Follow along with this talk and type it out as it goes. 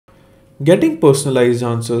Getting personalized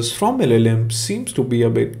answers from LLMs seems to be a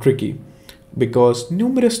bit tricky because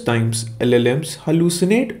numerous times LLMs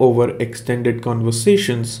hallucinate over extended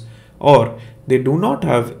conversations or they do not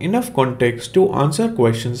have enough context to answer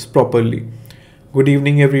questions properly. Good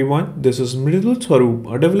evening everyone, this is Mridul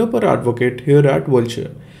Swaroop, a developer advocate here at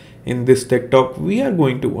Vultr. In this tech talk, we are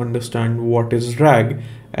going to understand what is RAG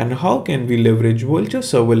and how can we leverage Vultr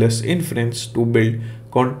Serverless Inference to build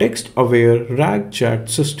context-aware RAG chat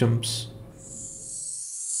systems.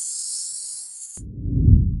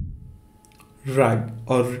 RAG,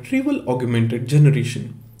 or Retrieval-Augmented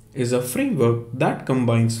Generation, is a framework that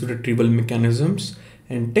combines retrieval mechanisms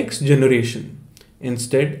and text generation.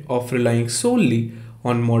 Instead of relying solely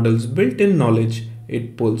on models' built-in knowledge,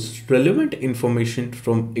 it pulls relevant information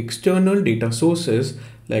from external data sources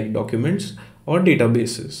like documents or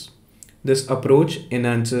databases. This approach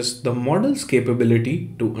enhances the model's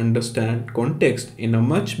capability to understand context in a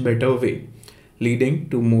much better way,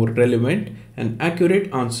 leading to more relevant and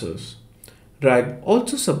accurate answers. RAG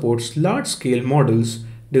also supports large-scale models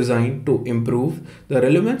designed to improve the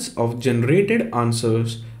relevance of generated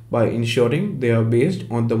answers by ensuring they are based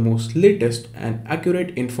on the most latest and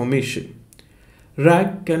accurate information.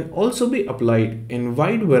 RAG can also be applied in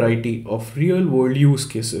wide variety of real-world use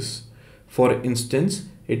cases. For instance,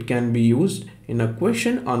 it can be used in a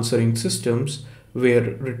question answering systems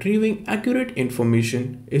where retrieving accurate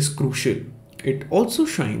information is crucial. It also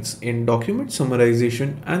shines in document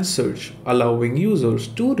summarization and search, allowing users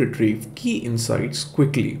to retrieve key insights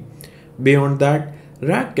quickly. Beyond that,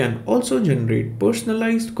 RAG can also generate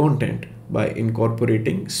personalized content by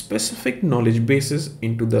incorporating specific knowledge bases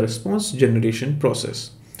into the response generation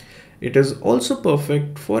process. It is also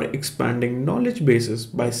perfect for expanding knowledge bases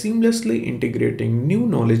by seamlessly integrating new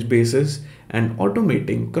knowledge bases and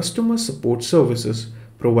automating customer support services,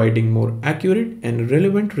 providing more accurate and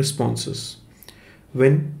relevant responses.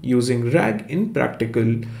 When using RAG in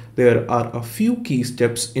practical, there are a few key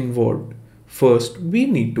steps involved. First, we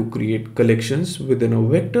need to create collections within a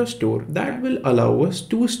vector store that will allow us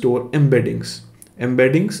to store embeddings.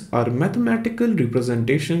 Embeddings are mathematical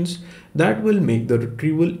representations that will make the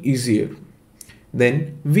retrieval easier.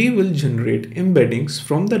 Then we will generate embeddings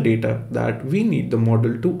from the data that we need the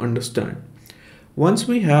model to understand. Once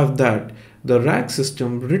we have that, the RAG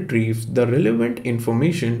system retrieves the relevant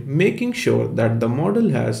information, making sure that the model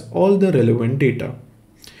has all the relevant data.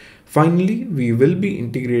 Finally, we will be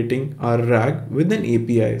integrating our RAG with an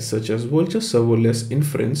API such as Vultr Serverless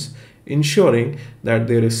Inference, ensuring that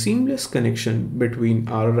there is seamless connection between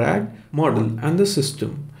our RAG model and the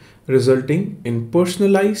system, resulting in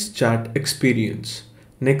personalized chat experience.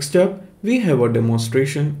 Next up, we have a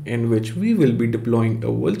demonstration in which we will be deploying a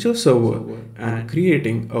Vultr server and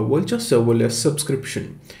creating a Vultr Serverless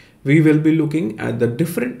subscription. We will be looking at the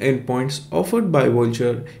different endpoints offered by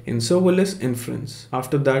Vultr in serverless inference.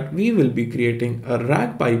 After that, we will be creating a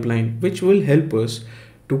RAG pipeline which will help us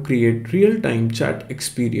to create real-time chat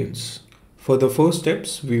experience. For the first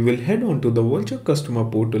steps, we will head on to the Vultr customer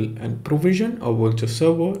portal and provision a Vultr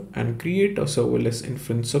server and create a serverless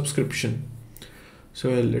inference subscription. So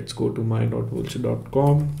let's go to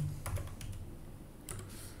my.vultr.com.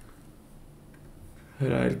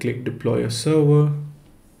 Here I'll click deploy a server.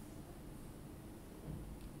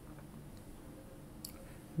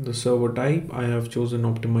 The server type, I have chosen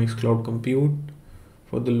optimized cloud compute.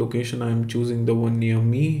 For the location, I am choosing the one near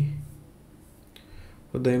me.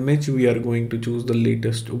 For the image, we are going to choose the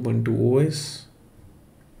latest Ubuntu OS.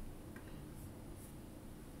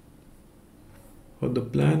 For the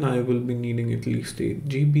plan, I will be needing at least 8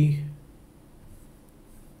 GB.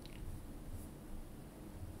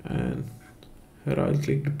 And here I'll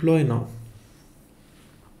click deploy now.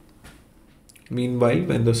 Meanwhile,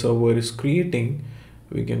 when the server is creating,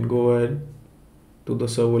 we can go ahead to the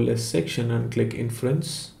serverless section and click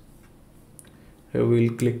inference. Here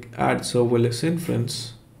we'll click add serverless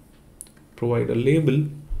inference, provide a label,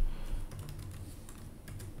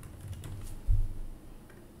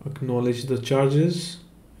 acknowledge the charges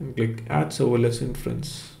and click add serverless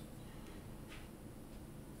inference.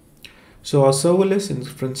 So our serverless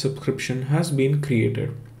inference subscription has been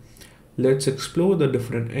created. Let's explore the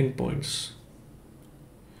different endpoints.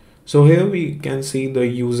 So here we can see the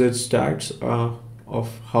usage stats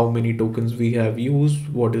of how many tokens we have used,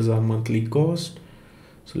 what is our monthly cost.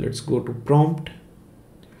 So let's go to prompt.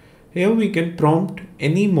 Here we can prompt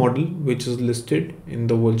any model which is listed in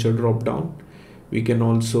the Vultr dropdown. We can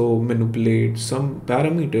also manipulate some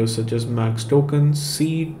parameters such as max tokens,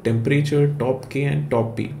 seed, temperature, top K and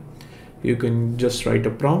top P. You can just write a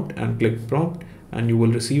prompt and click prompt and you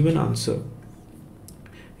will receive an answer.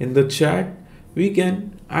 In the chat, we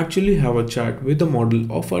can actually have a chat with the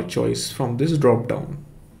model of our choice from this drop-down.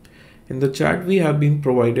 In the chat, we have been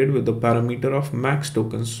provided with the parameter of max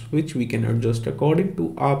tokens, which we can adjust according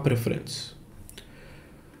to our preference.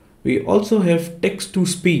 We also have text to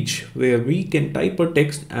speech, where we can type a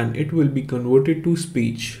text and it will be converted to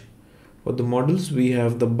speech. For the models, we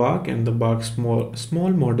have the Bark and the Bark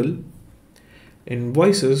small model. In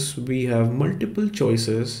voices, we have multiple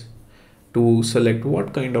choices to select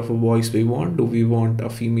what kind of a voice we want. Do we want a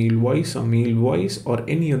female voice, a male voice, or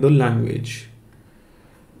any other language?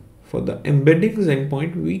 For the embeddings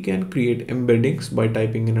endpoint, we can create embeddings by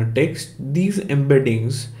typing in a text. These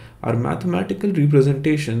embeddings are mathematical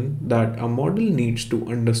representation that a model needs to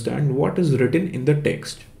understand what is written in the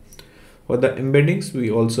text. For the embeddings, we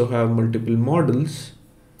also have multiple models.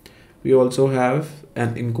 We also have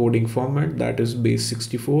an encoding format that is base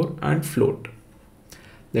 64 and float.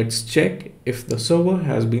 Let's check if the server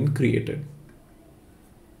has been created.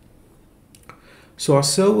 So our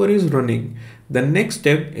server is running. The next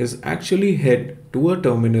step is actually head to a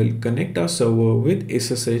terminal, connect our server with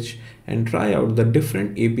SSH and try out the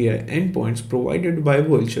different API endpoints provided by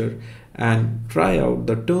Vultr and try out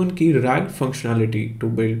the turnkey RAG functionality to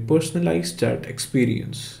build personalized chat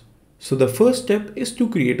experience. So the first step is to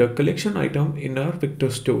create a collection item in our vector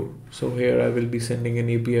store. So here I will be sending an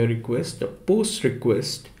API request, a post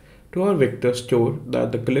request to our vector store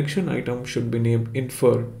that the collection item should be named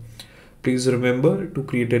infer. Please remember to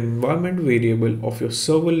create an environment variable of your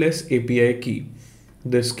serverless API key.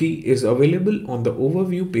 This key is available on the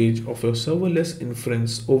overview page of your serverless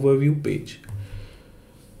inference overview page.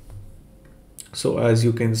 So as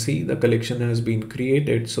you can see, the collection has been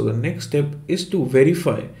created. So the next step is to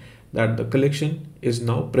verify that the collection is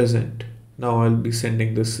now present. Now I'll be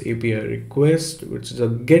sending this API request, which is a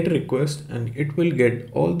GET request, and it will get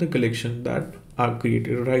all the collection that are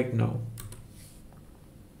created right now.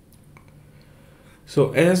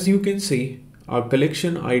 So as you can see, our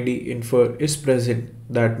collection ID infer is present.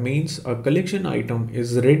 That means our collection item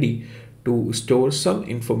is ready to store some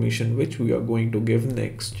information which we are going to give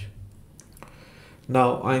next.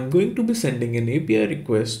 Now I'm going to be sending an API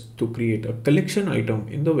request to create a collection item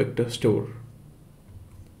in the vector store.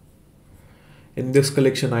 In this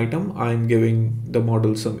collection item, I am giving the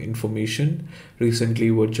model some information. Recently,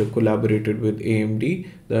 Vultr collaborated with AMD.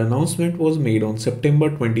 The announcement was made on September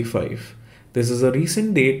 25. This is a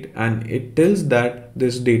recent date and it tells that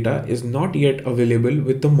this data is not yet available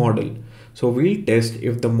with the model. So we'll test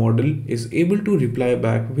if the model is able to reply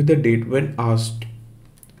back with the date when asked.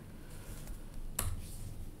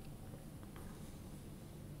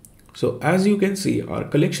 So as you can see, our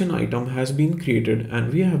collection item has been created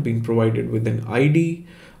and we have been provided with an ID,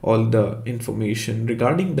 all the information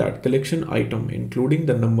regarding that collection item, including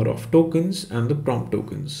the number of tokens and the prompt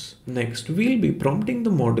tokens. Next, we'll be prompting the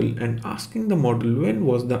model and asking the model when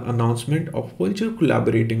was the announcement of Vultr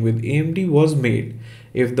collaborating with AMD was made.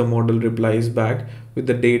 If the model replies back with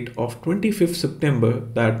the date of 25th September,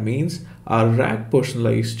 that means our RAG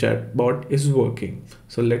personalized chatbot is working.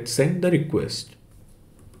 So let's send the request.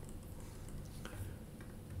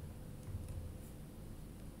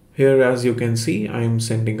 Here, as you can see, I am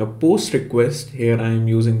sending a post request. Here I am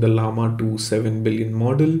using the Llama 2 7 billion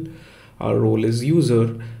model. Our role is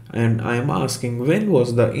user and I am asking when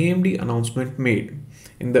was the AMD announcement made.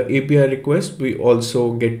 In the API request, we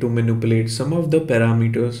also get to manipulate some of the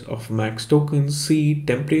parameters of max tokens, C,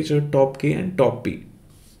 temperature, top K and top P.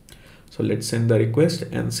 So let's send the request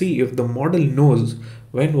and see if the model knows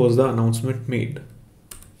when was the announcement made.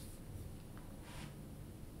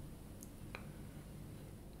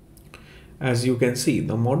 As you can see,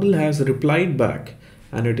 the model has replied back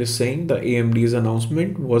and it is saying the AMD's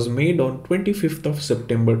announcement was made on 25th of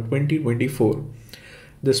September 2024.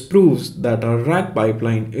 This proves that our RAG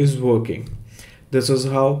pipeline is working. This is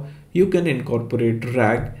how you can incorporate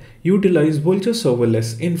RAG, utilize Vultr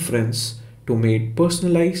Serverless Inference to make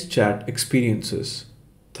personalized chat experiences.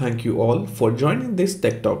 Thank you all for joining this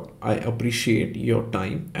Tech Talk. I appreciate your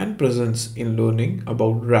time and presence in learning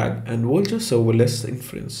about RAG and Vultr Serverless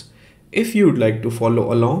Inference. If you'd like to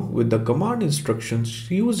follow along with the command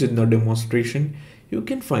instructions used in the demonstration, you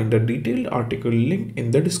can find a detailed article linked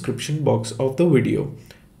in the description box of the video.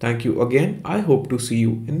 Thank you again. I hope to see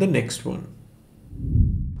you in the next one.